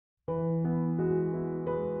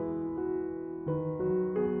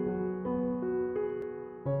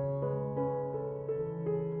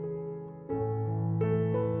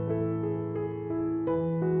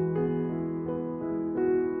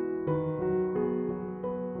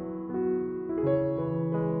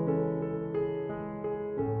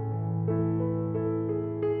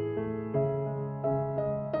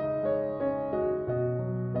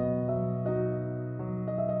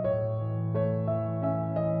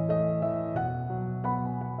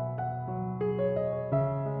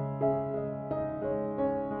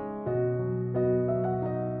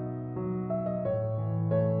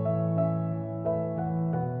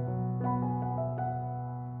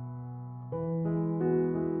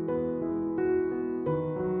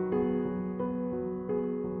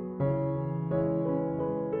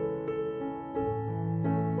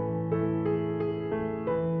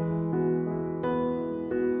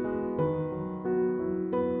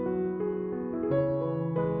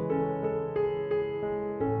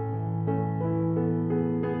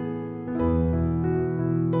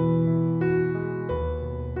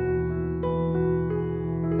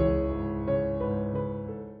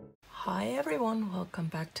welcome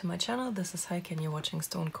back to my channel. This is Heike and you're watching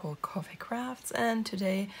Stone Cold Coffee Crafts, and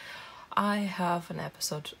today I have an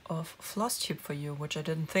episode of Flosstube for you, which I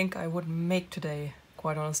didn't think I would make today,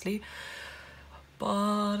 quite honestly,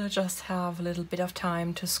 but I just have a little bit of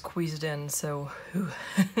time to squeeze it in, so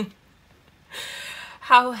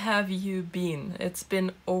how have you been? It's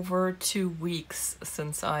been over 2 weeks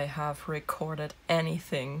since I have recorded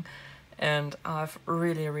anything, and I've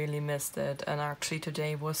really missed it. And actually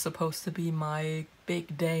today was supposed to be my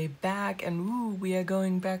big day back, and woo, we are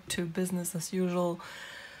going back to business as usual,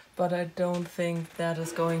 but I don't think that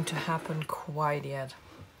is going to happen quite yet.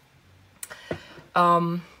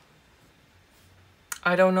 I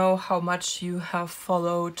don't know how much you have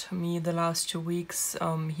followed me the last 2 weeks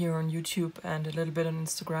here on YouTube and a little bit on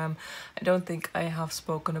Instagram. I don't think I have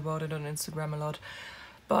spoken about it on Instagram a lot.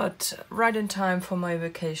 But right in time for my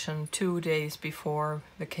vacation, 2 days before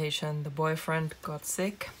vacation, the boyfriend got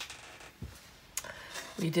sick.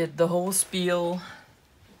 We did the whole spiel.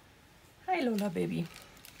 Hi Lola baby.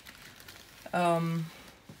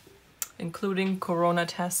 Including corona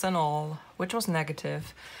tests and all, which was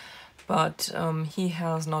negative. But he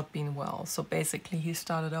has not been well. So basically he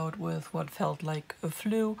started out with what felt like a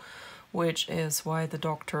flu, which is why the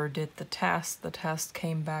doctor did the test. The test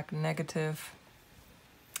came back negative.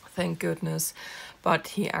 Thank goodness, but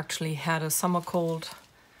he actually had a summer cold,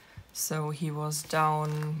 so he was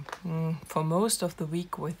down for most of the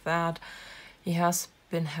week with that. He has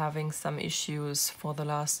been having some issues for the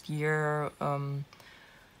last year,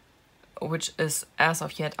 which is as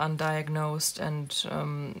of yet undiagnosed,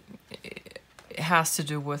 and it has to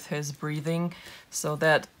do with his breathing, so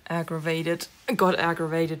that got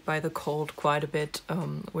aggravated by the cold quite a bit,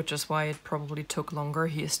 which is why it probably took longer.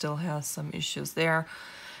 He still has some issues there.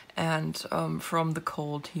 And from the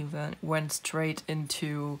cold he went straight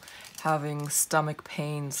into having stomach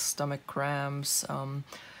pains, stomach cramps.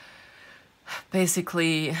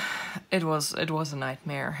 Basically it was a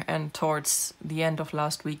nightmare, and towards the end of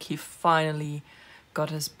last week he finally got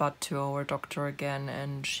his butt to our doctor again,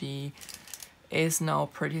 and she is now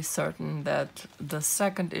pretty certain that the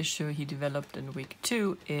second issue he developed in week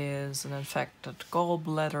 2 is an infected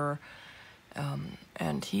gallbladder.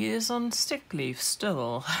 And he is on sick leave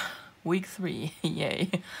still. Week 3, yay.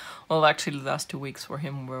 Well, actually the last 2 weeks for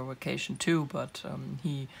him were vacation too, but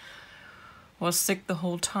he was sick the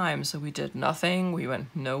whole time, so we did nothing, we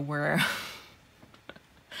went nowhere.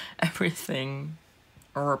 Everything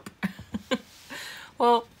herp.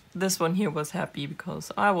 Well, this one here was happy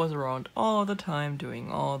because I was around all the time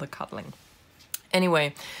doing all the cuddling.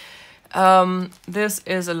 Anyway, this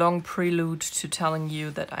is a long prelude to telling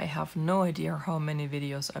you that I have no idea how many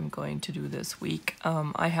videos I'm going to do this week.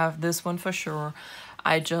 I have this one for sure.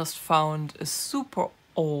 I just found a super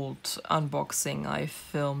old unboxing I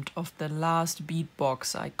filmed of the last bead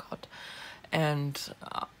box I got. And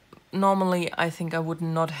normally I think I would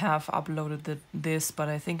not have uploaded this, but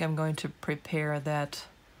I think I'm going to prepare that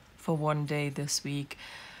for one day this week.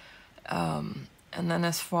 And then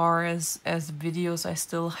as far as videos I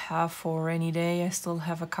still have for rainy day, I still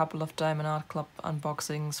have a couple of Diamond Art Club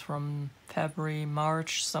unboxings from February,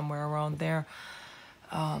 March, somewhere around there.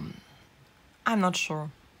 I'm not sure.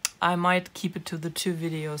 I might keep it to the 2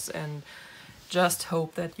 videos and just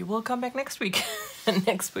hope that you will come back next week. And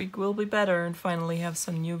next week will be better and finally have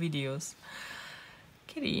some new videos.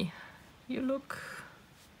 Kitty, you look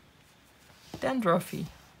dandruffy.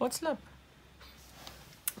 What's up?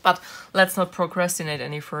 But let's not procrastinate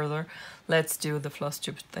any further. Let's do the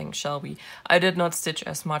Flosstube thing, shall we? I did not stitch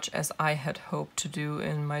as much as I had hoped to do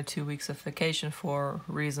in my 2 weeks of vacation for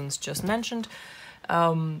reasons just mentioned.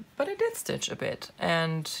 But I did stitch a bit.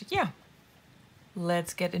 And yeah,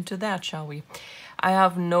 let's get into that, shall we? I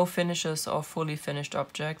have no finishes or fully finished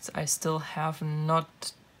objects. I still have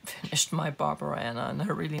not finished my Barbara Anna, and I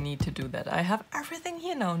really need to do that. I have everything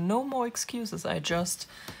here now, no more excuses. I just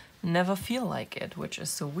never feel like it, which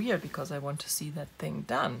is so weird because I want to see that thing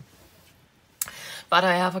done. But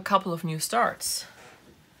I have a couple of new starts,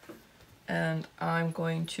 and I'm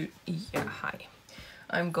going to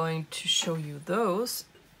I'm going to show you those.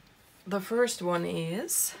 The first one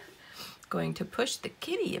is going to push the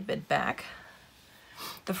kitty a bit back.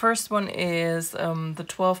 The first one is the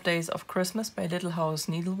 12 Days of Christmas by Little House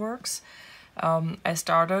Needleworks. I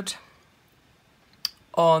started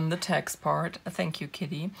on the text part. Thank you,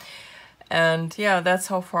 kitty. And yeah, that's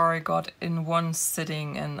how far I got in one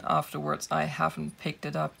sitting, and afterwards I haven't picked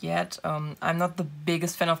it up yet. I'm not the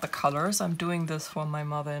biggest fan of the colors. I'm doing this for my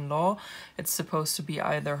mother-in-law. It's supposed to be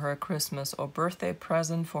either her Christmas or birthday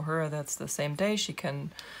present. For her, that's the same day. She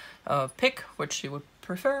can pick which she would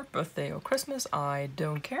prefer, birthday or Christmas, I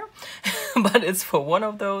don't care, but it's for one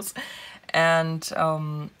of those. And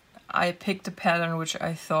I picked a pattern which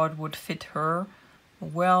I thought would fit her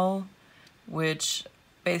well, which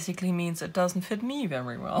basically means it doesn't fit me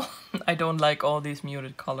very well. I don't like all these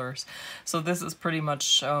muted colors. So this is pretty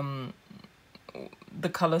much the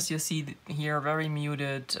colors you see here, very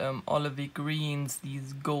muted, olivey greens,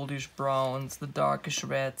 these goldish browns, the darkish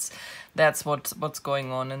reds. That's what's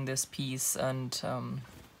going on in this piece. And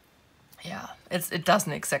yeah, it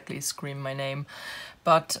doesn't exactly scream my name,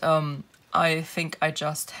 but I think I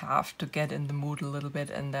just have to get in the mood a little bit,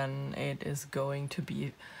 and then it is going to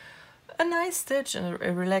be a nice stitch, a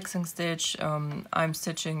relaxing stitch. I'm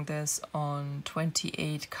stitching this on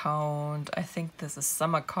 28 count. I think this is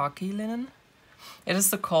summer khaki linen. It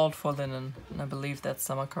is the called for linen, and I believe that's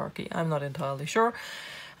summer khaki. I'm not entirely sure.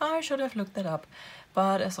 I should have looked that up,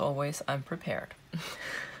 but as always, I'm prepared.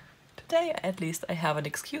 Today, at least, I have an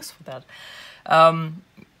excuse for that.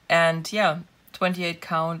 And yeah, 28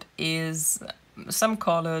 count is, some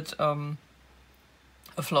call it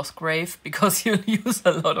a floss grave, because you use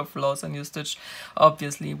a lot of floss and you stitch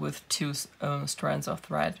obviously with 2 strands of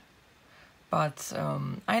thread. But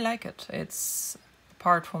I like it. It's,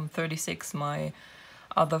 apart from 36, my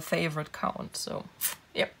other favorite count. So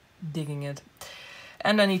yep, digging it.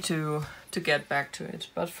 And I need to get back to it.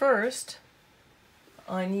 But first,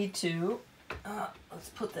 I need to, let's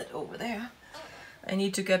put that over there. I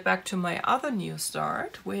need to get back to my other new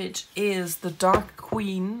start, which is the Dark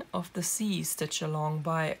Queen of the Sea stitch along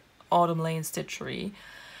by Autumn Lane Stitchery.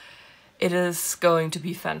 It is going to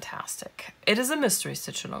be fantastic. It is a mystery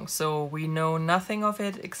stitch along, so we know nothing of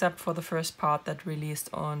it except for the first part that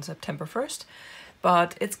released on September 1st,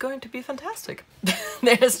 but it's going to be fantastic.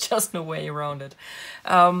 There's just no way around it.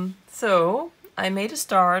 So I made a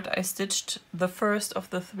start. I stitched the first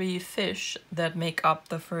of the 3 fish that make up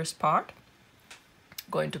the first part.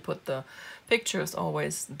 Going to put the pictures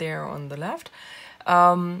always there on the left.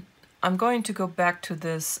 I'm going to go back to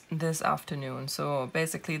this afternoon. So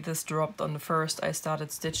basically this dropped on the 1st. I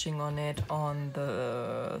started stitching on it on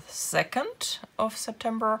the 2nd of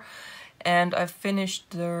September, and I finished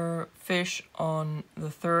the fish on the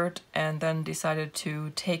 3rd, and then decided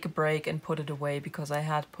to take a break and put it away because I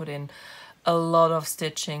had put in a lot of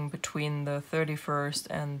stitching between the 31st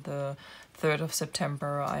and the 3rd of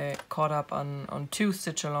September. I caught up on 2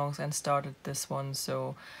 stitch alongs and started this one,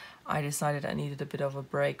 so I decided I needed a bit of a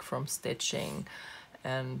break from stitching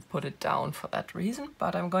and put it down for that reason.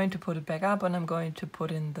 But I'm going to put it back up, and I'm going to put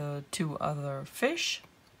in the 2 other fish.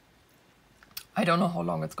 I don't know how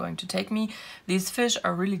long it's going to take me. These fish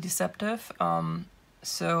are really deceptive,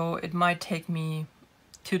 so it might take me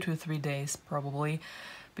 2 to 3 days probably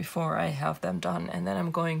before I have them done, and then I'm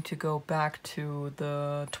going to go back to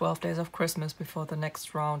the 12 days of Christmas before the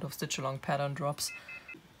next round of stitch along pattern drops.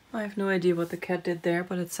 I have no idea what the cat did there,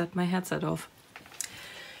 but it set my headset off.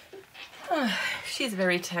 She's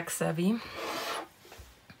very tech savvy.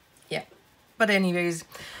 Yeah, but anyways,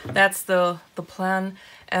 that's the plan.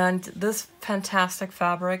 And this fantastic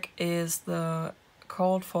fabric is the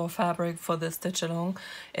called for fabric for this stitch along.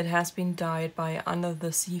 It has been dyed by Under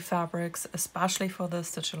the Sea Fabrics, especially for this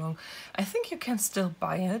stitch along. I think you can still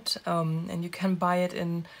buy it, and you can buy it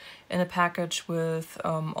in a package with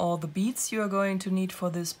all the beads you are going to need for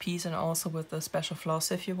this piece, and also with the special floss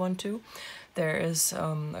if you want to. There is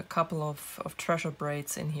a couple of treasure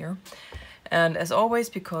braids in here. And as always,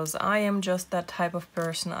 because I am just that type of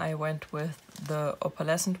person, I went with the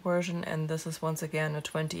opalescent version, and this is once again a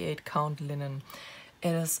 28 count linen.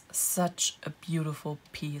 It is such a beautiful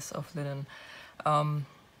piece of linen.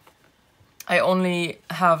 I only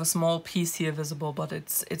have a small piece here visible, but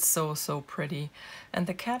it's so pretty. And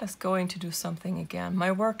the cat is going to do something again.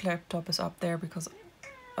 My work laptop is up there because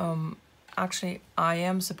actually I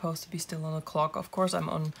am supposed to be still on a clock. Of course I'm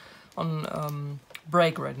on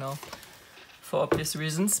break right now for obvious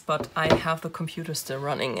reasons, but I have the computer still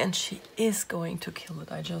running, and she is going to kill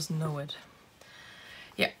it. I just know it.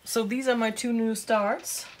 Yeah, so these are my 2 new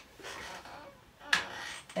starts.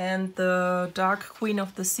 And the Dark Queen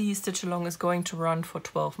of the Sea stitch along is going to run for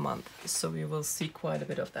 12 months, so we will see quite a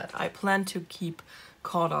bit of that. I plan to keep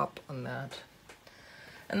caught up on that.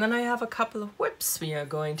 And then I have a couple of whips we are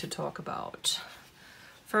going to talk about.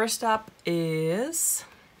 First up is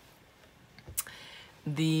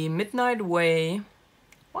the Midnight Way.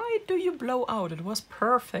 Why do you blow out? It was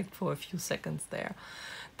perfect for a few seconds there.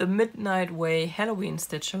 The Midnight Way Halloween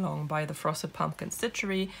stitch along by the Frosted Pumpkin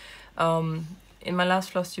Stitchery. In my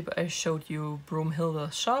last Flosstube I showed you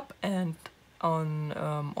Broomhilda's shop, and on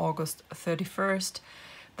August 31st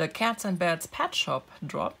the Cats and Bats Pet Shop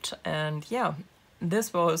dropped, and yeah,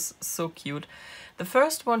 this was so cute. The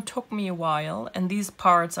first one took me a while, and these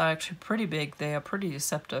parts are actually pretty big. They are pretty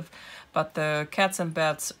deceptive. But the Cats and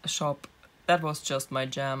Bats shop, that was just my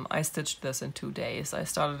jam. I stitched this in 2 days. I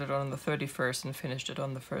started it on the 31st and finished it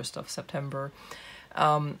on the 1st of September.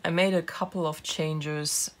 I made a couple of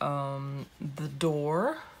changes. The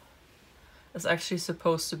door is actually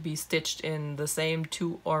supposed to be stitched in the same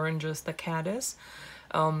 2 oranges the cat is.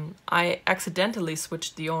 I accidentally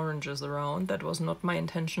switched the oranges around. That was not my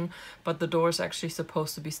intention, but the door is actually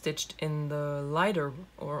supposed to be stitched in the lighter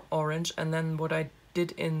orange, and then what I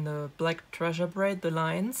did in the black treasure braid, the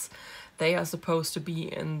lines, they are supposed to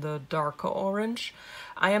be in the darker orange.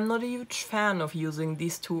 I am not a huge fan of using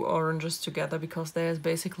these 2 oranges together because there is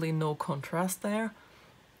basically no contrast there.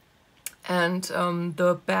 And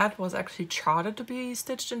the bat was actually charted to be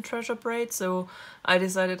stitched in treasure braid, so I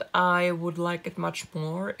decided I would like it much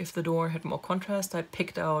more if the door had more contrast. I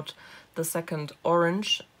picked out the second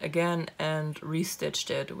orange again and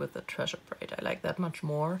restitched it with the treasure braid. I like that much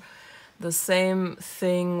more. The same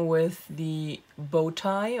thing with the bow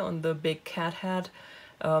tie on the big cat hat.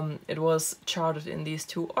 It was charted in these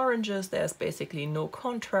 2 oranges. There's basically no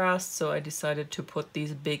contrast, so I decided to put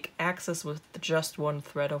these big axes with just 1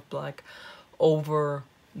 thread of black over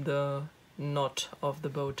the knot of the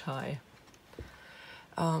bow tie.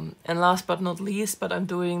 And last but not least, but I'm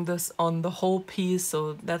doing this on the whole piece,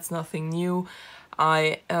 so that's nothing new,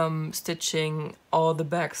 I am stitching all the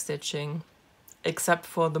back stitching except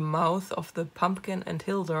for the mouth of the pumpkin and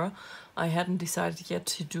Hilda. I hadn't decided yet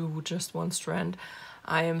to do just 1 strand.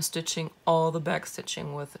 I am stitching all the back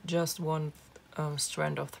stitching with just 1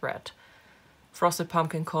 strand of thread. Frosted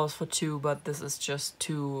Pumpkin calls for 2, but this is just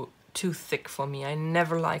too thick for me. I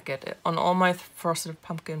never like it. On all my Frosted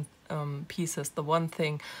Pumpkin pieces, the one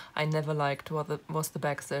thing I never liked was the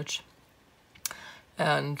back stitch.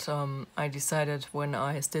 And I decided when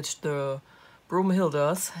I stitched the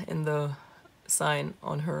Broomhildas in the sign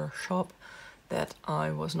on her shop that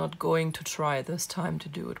I was not going to try this time to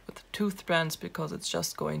do it with 2 strands because it's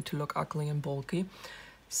just going to look ugly and bulky.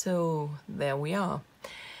 So there we are.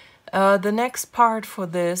 The next part for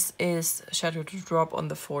this is scheduled to drop on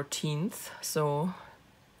the 14th, so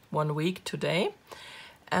 1 week today.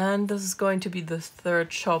 And this is going to be the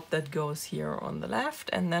 3rd shop that goes here on the left,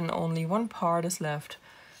 and then only 1 part is left,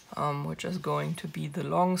 which is going to be the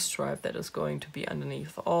long stripe that is going to be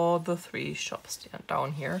underneath all the 3 shops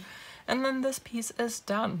down here. And then this piece is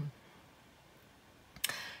done.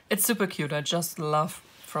 It's super cute. I just love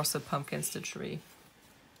Frosted Pumpkin Stitchery.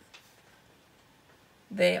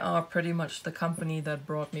 They are pretty much the company that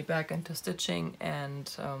brought me back into stitching,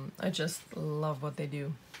 and I just love what they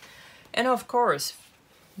do. And of course,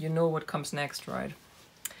 you know what comes next, right?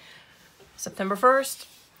 September 1st,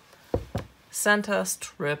 Santa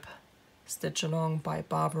Strip Stitch Along by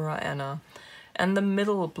Barbara Anna. And the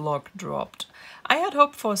middle block dropped. I had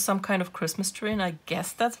hoped for some kind of Christmas tree, and I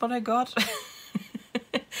guess that's what I got.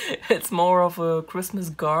 It's more of a Christmas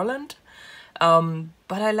garland.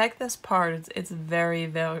 But I like this part. It's very,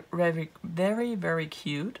 very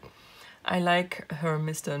cute. I like her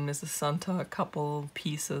Mr. and Mrs. Santa couple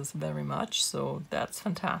pieces very much, so that's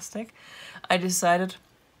fantastic. I decided,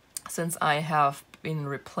 since I have been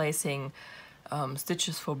replacing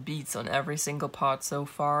stitches for beads on every single part so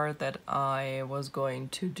far, that I was going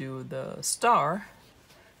to do the star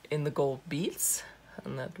in the gold beads,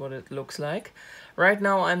 and that's what it looks like. Right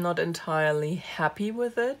now I'm not entirely happy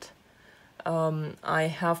with it. I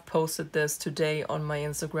have posted this today on my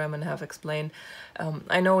Instagram and have explained.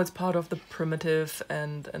 I know it's part of the primitive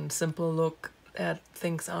and simple look that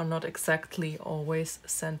things are not exactly always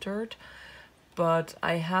centered, but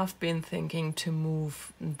I have been thinking to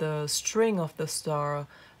move the string of the star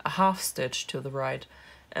a half stitch to the right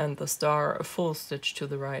and the star a full stitch to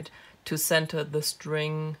the right to center the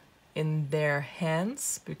string in their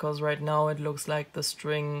hands, because right now it looks like the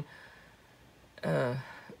string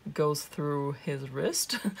goes through his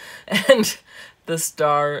wrist and the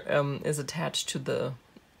star is attached to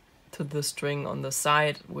the string on the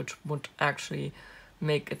side, which would actually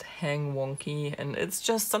make it hang wonky, and it's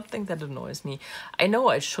just something that annoys me. I know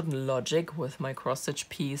I shouldn't logic with my cross-stitch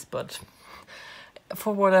piece, but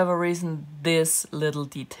for whatever reason this little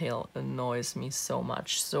detail annoys me so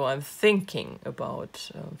much, so I'm thinking about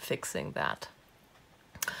fixing that.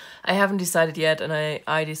 I haven't decided yet, and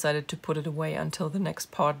I decided to put it away until the next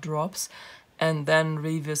part drops and then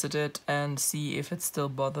revisit it and see if it still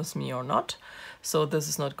bothers me or not. So this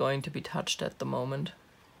is not going to be touched at the moment.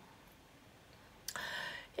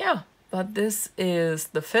 Yeah, but this is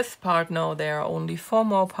the 5th part now. There are only 4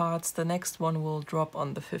 more parts. The next one will drop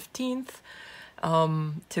on the 15th.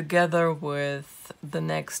 together with the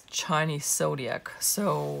next Chinese zodiac.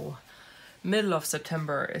 So middle of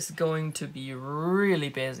September is going to be really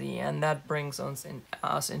busy, and that brings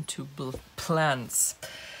us into plans.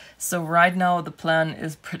 So right now the plan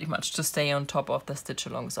is pretty much to stay on top of the stitch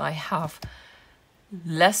alongs. I have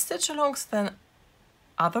less stitch alongs than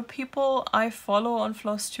other people I follow on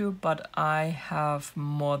Flosstube, but I have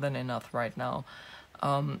more than enough right now.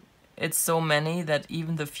 It's so many that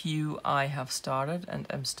even the few I have started and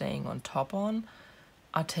am staying on top on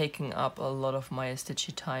are taking up a lot of my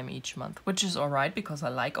stitchy time each month, which is alright because I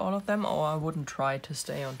like all of them, or I wouldn't try to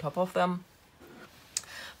stay on top of them.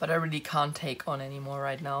 But I really can't take on anymore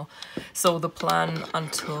right now. So the plan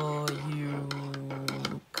until you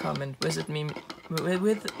come and visit me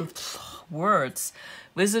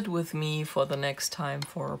visit with me for the next time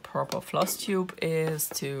for a proper Flosstube is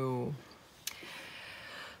to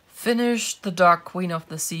finish the Dark Queen of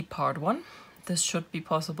the Sea Part 1. This should be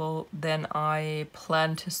possible. Then I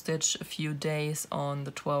plan to stitch a few days on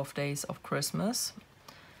the 12 days of Christmas.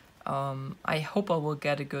 I hope I will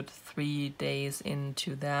get a good 3 days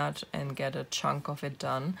into that and get a chunk of it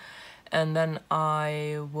done. And then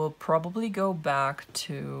I will probably go back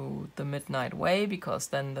to the Midnight Way, because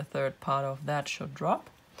then the third part of that should drop.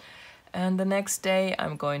 And the next day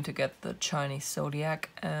I'm going to get the Chinese Zodiac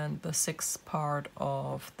and the 6th part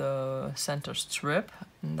of the center strip.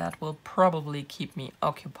 And that will probably keep me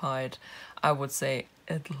occupied, I would say,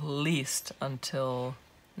 at least until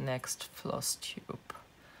next Flosstube.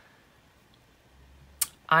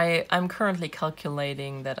 I'm currently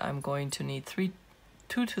calculating that I'm going to need 2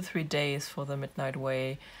 to 3 days for the Midnight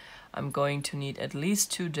Way. I'm going to need at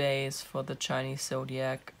least 2 days for the Chinese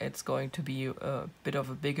Zodiac. It's going to be a bit of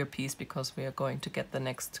a bigger piece because we are going to get the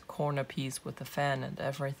next corner piece with the fan and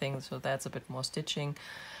everything, so that's a bit more stitching.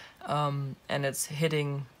 And it's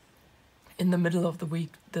hitting in the middle of the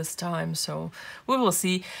week this time, so we will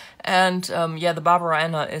see. And yeah, the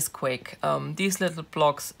Barbarana is quick. These little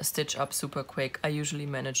blocks stitch up super quick. I usually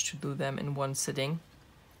manage to do them in one sitting.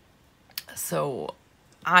 So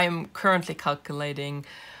I'm currently calculating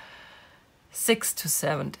 6 to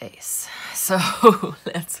 7 days. So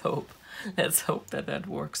let's hope that that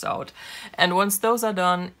works out. And once those are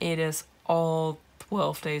done, it is all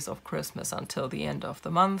 12 days of Christmas until the end of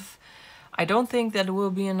the month. I don't think that will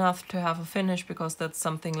be enough to have a finish, because that's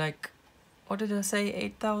something like, what did I say,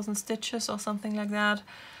 8,000 stitches or something like that.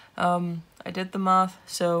 I did the math,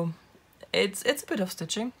 so it's a bit of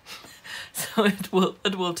stitching. So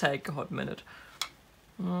it will take a hot minute.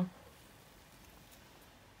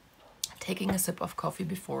 Taking a sip of coffee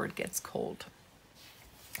before it gets cold.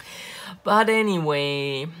 But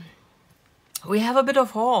anyway, we have a bit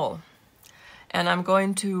of haul. And I'm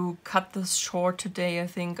going to cut this short today. I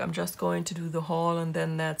think I'm just going to do the haul and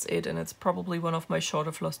then that's it. And it's probably one of my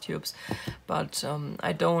shorter Flosstubes. But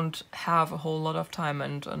I don't have a whole lot of time.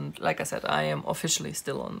 And like I said, I am officially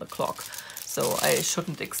still on the clock. So I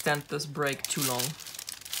shouldn't extend this break too long.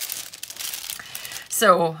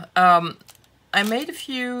 So I made a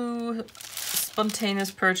few spontaneous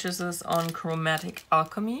purchases on Chromatic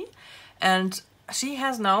Alchemy. And she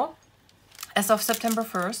has now, as of September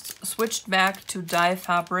 1st, switched back to dye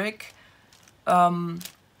fabric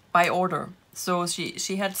by order. So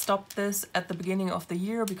she had stopped this at the beginning of the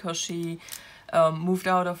year because she moved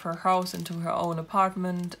out of her house into her own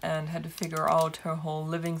apartment and had to figure out her whole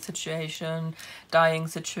living situation, dyeing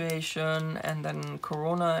situation, and then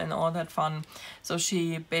Corona and all that fun. So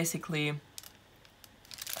she basically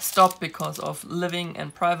stopped because of living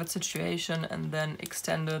and private situation, and then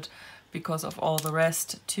extended because of all the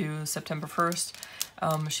rest to September 1st.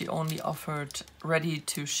 She only offered ready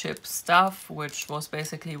to ship stuff, which was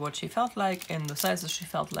basically what she felt like, in the sizes she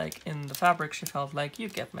felt like, in the fabric she felt like. You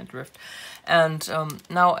get my drift. And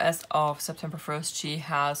now as of September 1st, she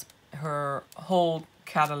has her whole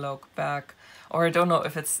catalog back, or I don't know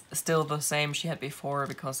if it's still the same she had before,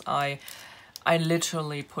 because I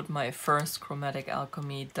literally put my first Chromatic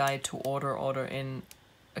Alchemy dye to order in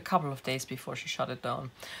a couple of days before she shut it down.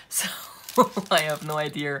 So I have no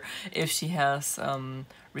idea if she has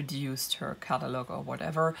reduced her catalog or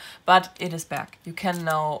whatever, but it is back. You can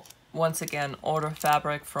now once again order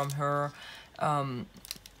fabric from her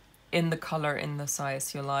in the color, in the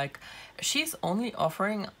size you like. She's only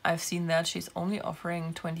offering, I've seen that she's only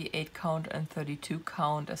offering 28 count and 32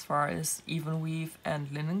 count as far as even weave and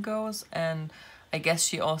linen goes, and I guess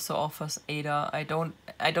she also offers Ada. I don't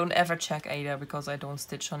ever check Ada because I don't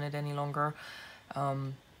stitch on it any longer. I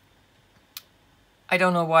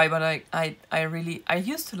don't know why, but I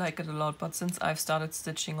used to like it a lot, but since I've started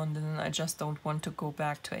stitching on linen, I just don't want to go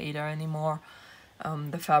back to Ada anymore.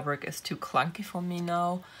 The fabric is too clunky for me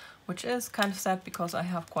now, which is kind of sad because I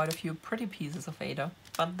have quite a few pretty pieces of Ada,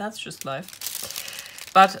 but that's just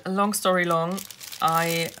life. But long story long,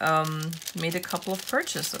 I made a couple of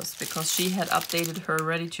purchases because she had updated her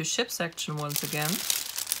ready to ship section once again.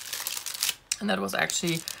 And that was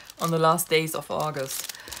actually on the last days of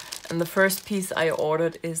August. And the first piece I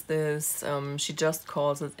ordered is this, she just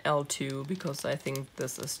calls it L2 because I think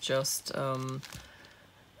this is just a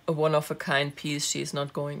one-of-a-kind piece she's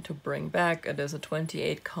not going to bring back. It is a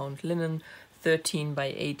 28 count linen, 13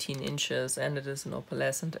 by 18 inches, and it is an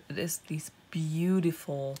opalescent. It is these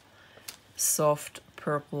beautiful soft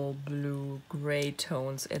purple, blue, gray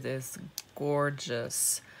tones. It is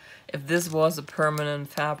gorgeous. If this was a permanent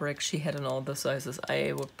fabric she had in all the sizes,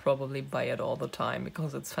 I would probably buy it all the time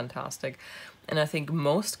because it's fantastic. And I think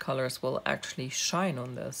most colors will actually shine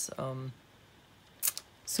on this.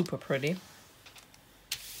 Super pretty.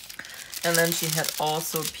 And then she had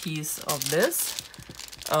also a piece of this,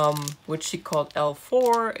 which she called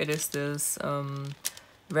L4. It is this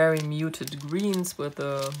very muted greens with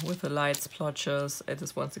the light splotches. It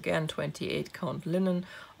is once again 28 count linen,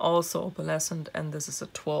 also opalescent, and this is a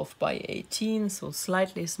 12 by 18, so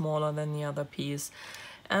slightly smaller than the other piece.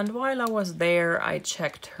 And while I was there, I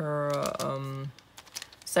checked her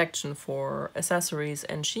section for accessories,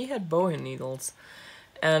 and she had bowie needles.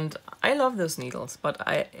 And I love those needles, but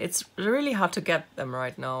it's really hard to get them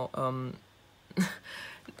right now.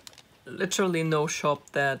 Literally no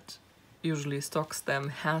shop that usually stocks them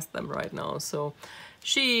has them right now. So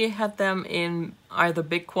she had them in either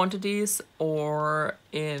big quantities or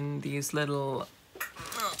in these little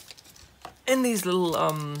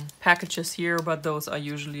packages here, but those are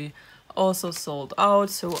usually also sold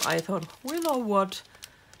out. So I thought, well, you know what?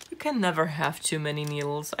 You can never have too many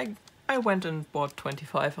needles. I went and bought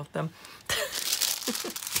 25 of them.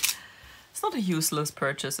 It's not a useless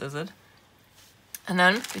purchase, is it? And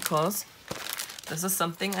then, because this is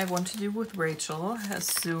something I want to do with Rachel as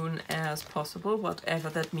soon as possible, whatever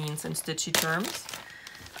that means in stitchy terms.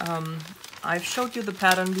 I've showed you the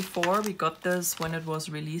pattern before. We got this when it was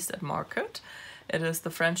released at market. It is the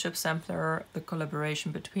Friendship Sampler, the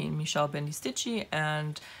collaboration between Michelle Bendy Stitchy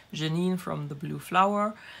and Janine from The Blue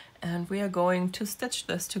Flower. And we are going to stitch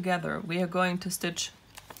this together. We are going to stitch,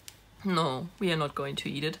 no, we are not going to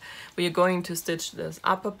eat it. We are going to stitch this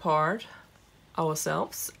upper part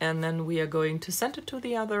ourselves, and then we are going to send it to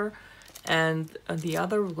the other, and the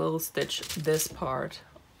other will stitch this part,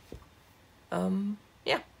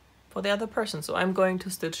 yeah, for the other person. So I'm going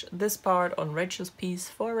to stitch this part on Rachel's piece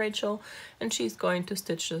for Rachel, and she's going to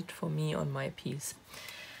stitch it for me on my piece.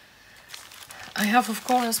 I have, of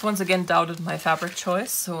course, once again doubted my fabric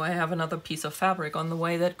choice, so I have another piece of fabric on the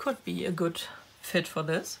way that could be a good fit for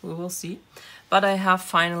this. We will see. But I have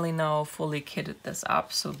finally now fully kitted this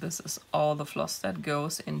up, so this is all the floss that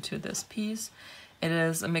goes into this piece. It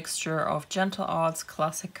is a mixture of Gentle Arts,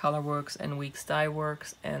 Classic Colorworks, and Weeks Dye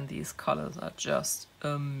Works, and these colors are just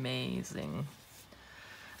amazing.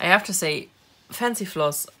 I have to say, fancy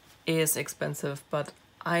floss is expensive, but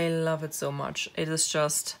I love it so much. It is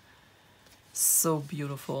just so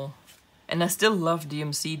beautiful. And I still love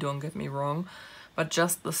DMC, don't get me wrong, but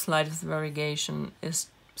just the slightest variegation is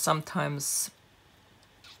sometimes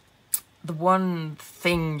the one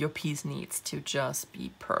thing your piece needs to just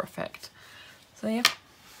be perfect. So yeah,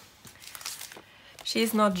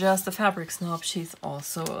 she's not just a fabric snob, she's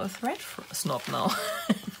also a thread snob now.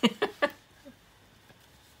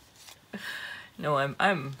 No,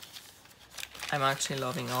 I'm actually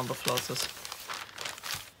loving all the flosses.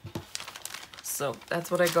 So that's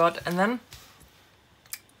what I got. And then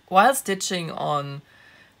while stitching on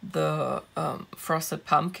the frosted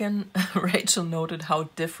pumpkin, Rachel noted how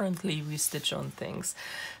differently we stitch on things.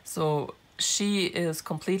 So she is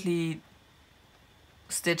completely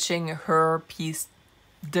stitching her piece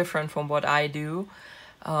different from what I do.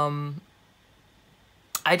 I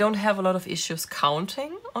don't have a lot of issues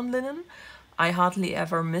counting on linen. I hardly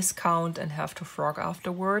ever miscount and have to frog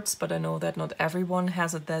afterwards, but I know that not everyone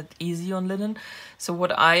has it that easy on linen. So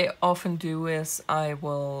what I often do is I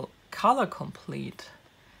will color complete,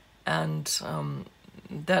 and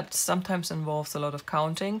that sometimes involves a lot of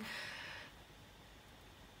counting.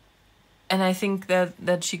 And I think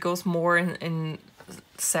that she goes more in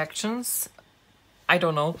sections. I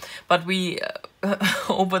don't know, but we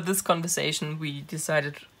over this conversation we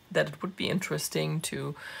decided that it would be interesting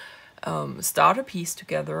to start a piece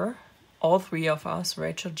together, all three of us,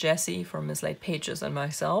 Rachel, Jessie from Mislaid Paged, and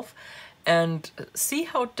myself, and see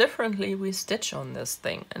how differently we stitch on this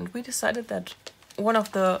thing. And we decided that one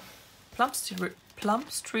of the Plum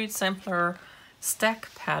Street Sampler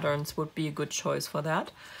stack patterns would be a good choice for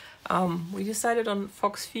that. We decided on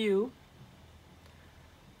Fox View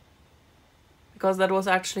because that was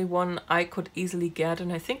actually one I could easily get,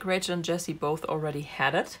 and I think Rachel and Jessie both already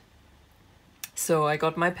had it. So I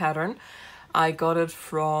got my pattern. I got it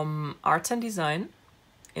from Arts and Design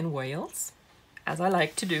in Wales, as I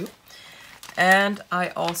like to do. And I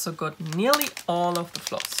also got nearly all of the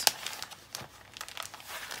floss.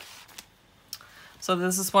 So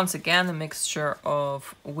this is once again a mixture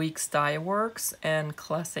of Weeks Dye Works and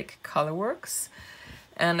Classic Colorworks.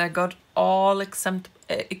 And I got all except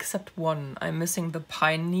one. I'm missing the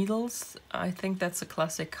pine needles. I think that's a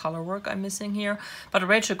Classic Colorwork I'm missing here. But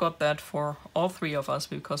Rachel got that for all three of us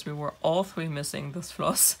because we were all three missing this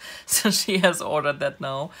floss. So she has ordered that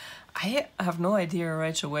now. I have no idea,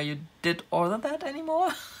 Rachel, where you did order that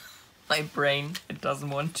anymore. My brain, it doesn't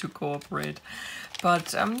want to cooperate.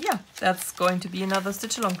 But yeah, that's going to be another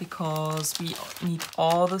stitch along because we need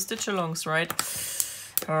all the stitch alongs, right?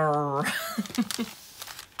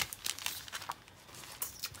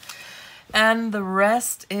 And the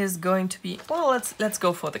rest is going to be, well, let's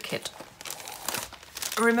go for the kit.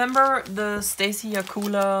 Remember the Stacy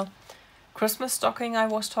Yakula Christmas stocking I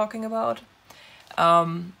was talking about?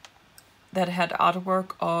 That had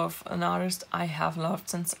artwork of an artist I have loved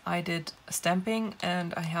since I did stamping,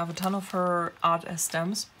 and I have a ton of her art as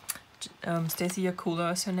stamps. Stacy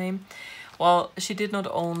Yakula is her name. Well, she did not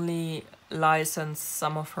only license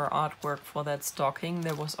some of her artwork for that stocking,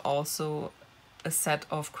 there was also a set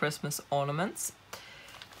of Christmas ornaments,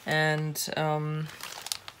 and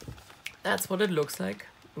that's what it looks like.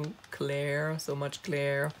 Ooh, glare, so much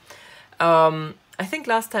glare. I think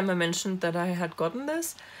last time I mentioned that I had gotten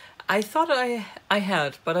this. I thought I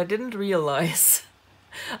had, but I didn't realize.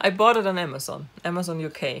 I bought it on Amazon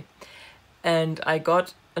UK, and I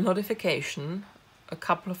got a notification a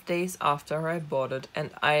couple of days after I bought it,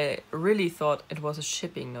 and I really thought it was a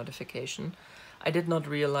shipping notification. I did not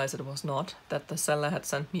realize it was not, that the seller had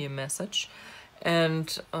sent me a message.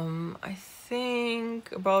 And I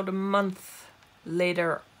think about a month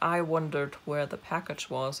later I wondered where the package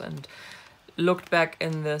was and looked back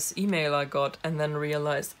in this email I got and then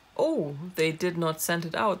realized, oh, they did not send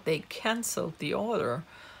it out. They canceled the order.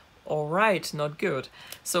 All right, not good.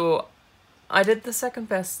 So I did the second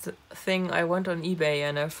best thing. I went on eBay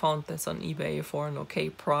and I found this on eBay for an okay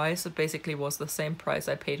price. It basically was the same price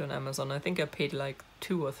I paid on Amazon. I think I paid like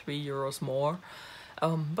 2 or 3 euros more.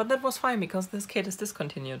 But that was fine because this kit is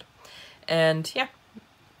discontinued. And yeah,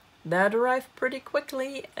 that arrived pretty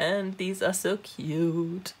quickly and these are so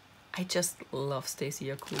cute. I just love Stacy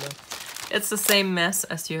Yakula. It's the same mess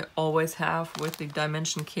as you always have with the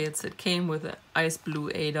Dimension kits. It came with an ice blue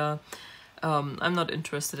Ada. I'm not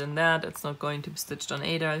interested in that. It's not going to be stitched on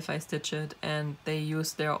Ada if I stitch it. And they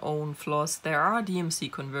use their own floss. There are DMC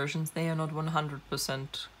conversions. They are not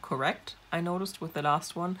 100% correct, I noticed with the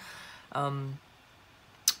last one.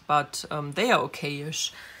 But they are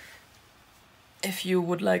okay-ish. If you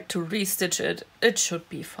would like to restitch it, it should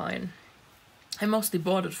be fine. I mostly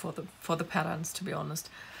bought it for the patterns, to be honest.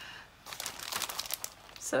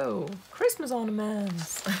 So, Christmas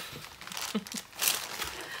ornaments.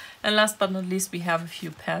 And last but not least, we have a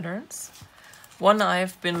few patterns. One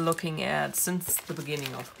I've been looking at since the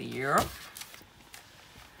beginning of the year.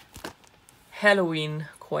 Halloween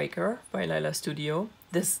Quaker by Lila Studio.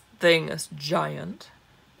 This thing is giant.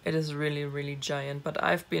 It is really, really giant, but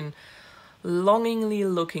I've been longingly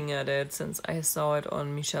looking at it since I saw it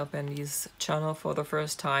on Michelle Bendy's channel for the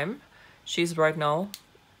first time. She's right now,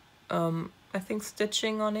 I think,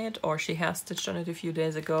 stitching on it, or she has stitched on it a few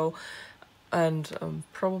days ago, and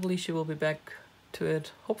probably she will be back to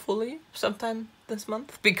it, hopefully, sometime this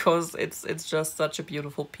month, because it's just such a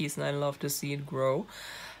beautiful piece and I love to see it grow.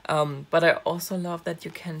 But I also love that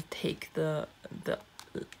you can take the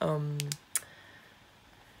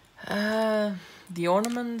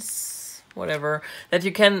ornaments, whatever, that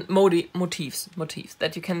you can motifs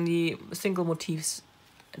that you can, the single motifs,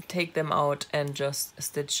 take them out and just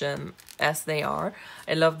stitch them as they are.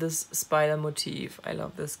 I love this spider motif. I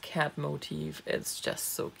love this cat motif. It's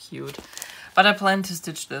just so cute. But I plan to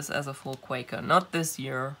stitch this as a full Quaker. Not this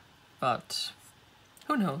year, but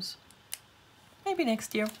who knows? Maybe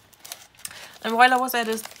next year. And while I was at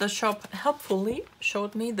it, the shop helpfully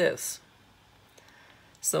showed me this.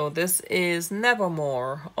 So this is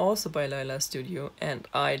Nevermore, also by Lila Studio, and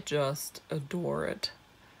I just adore it.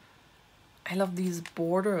 I love these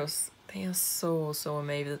borders. They are so, so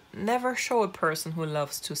amazing. Never show a person who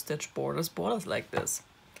loves to stitch borders like this.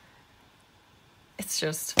 It's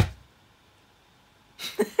just...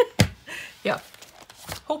 yeah.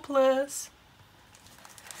 Hopeless.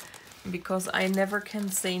 because I never can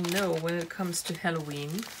say no when it comes to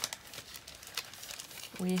Halloween.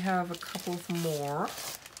 We have a couple of more.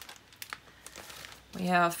 We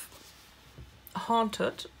have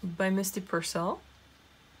Haunted by Misty Purcell.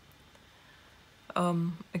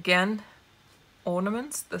 Again,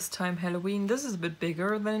 ornaments, this time Halloween. This is a bit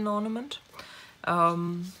bigger than an ornament.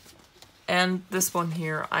 And this one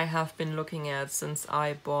here I have been looking at since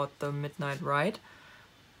I bought the Midnight Ride.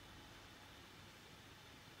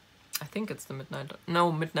 I think it's the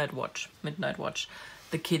Midnight Watch. Midnight Watch.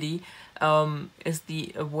 The kitty is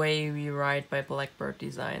the Away We Ride by Blackbird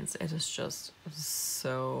Designs. It is just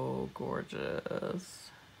so gorgeous.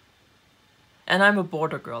 And I'm a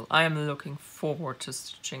border girl. I am looking forward to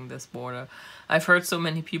stitching this border. I've heard so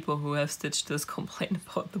many people who have stitched this complain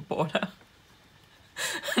about the border.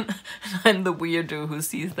 And I'm the weirdo who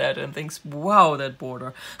sees that and thinks, wow, that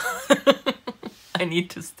border. I need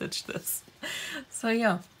to stitch this. So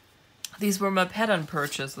yeah, these were my pattern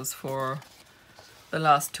purchases for the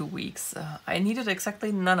last 2 weeks. I needed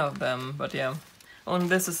exactly none of them, but yeah. And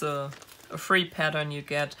this is a free pattern you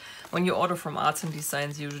get. When you order from Arts and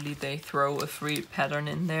Designs, usually they throw a free pattern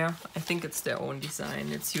in there. I think it's their own design.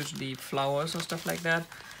 It's usually flowers or stuff like that.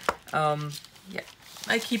 Yeah,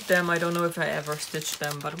 I keep them. I don't know if I ever stitch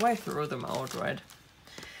them, but why throw them out, right?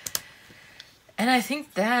 And I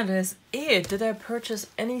think that is it. Did I purchase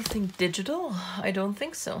anything digital? I don't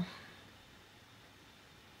think so.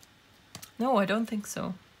 No, I don't think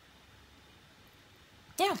so.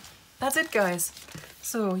 Yeah, that's it, guys.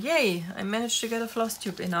 So, yay, I managed to get a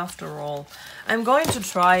Flosstube in after all. I'm going to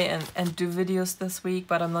try and do videos this week,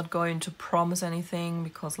 but I'm not going to promise anything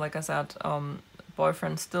because, like I said,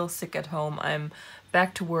 boyfriend's still sick at home. I'm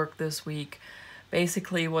back to work this week.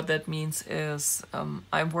 Basically, what that means is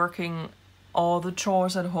I'm working all the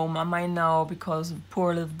chores at home on my now because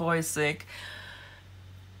poor little boy's sick.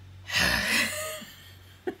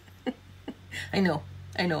 I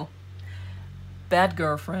know. Bad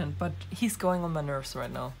girlfriend, but he's going on my nerves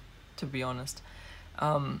right now, to be honest.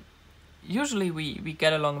 Usually we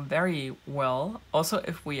get along very well, also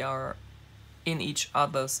if we are in each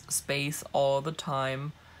other's space all the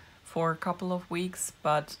time for a couple of weeks,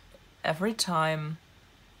 but every time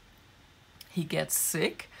he gets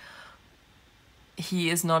sick,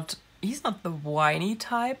 he's not the whiny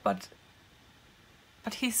type, but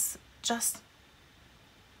he's just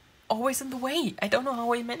always in the way. I don't know how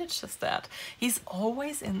he manages that. He's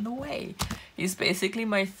always in the way. He's basically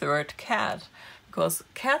my third cat, because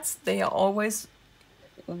cats, they are always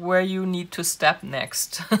where you need to step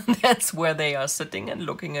next. That's where they are sitting and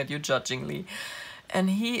looking at you judgingly. And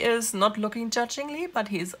he is not looking judgingly, but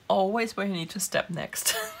he's always where you need to step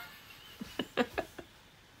next.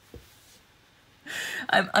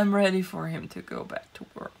 I'm ready for him to go back to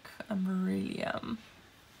work. I really am.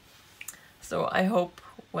 So I hope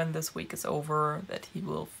when this week is over that he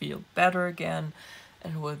will feel better again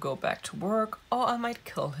and will go back to work, or I might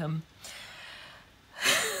kill him.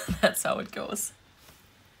 That's how it goes.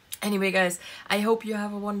 Anyway, guys, I hope you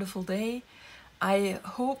have a wonderful day. I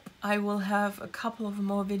hope I will have a couple of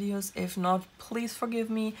more videos. If not, please forgive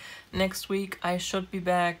me. Next week I should be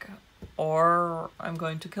back, or I'm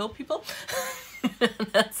going to kill people.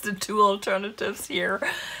 That's the two alternatives here.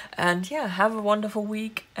 And yeah, have a wonderful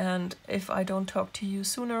week. And if I don't talk to you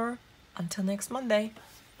sooner, until next Monday.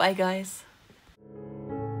 Bye, guys.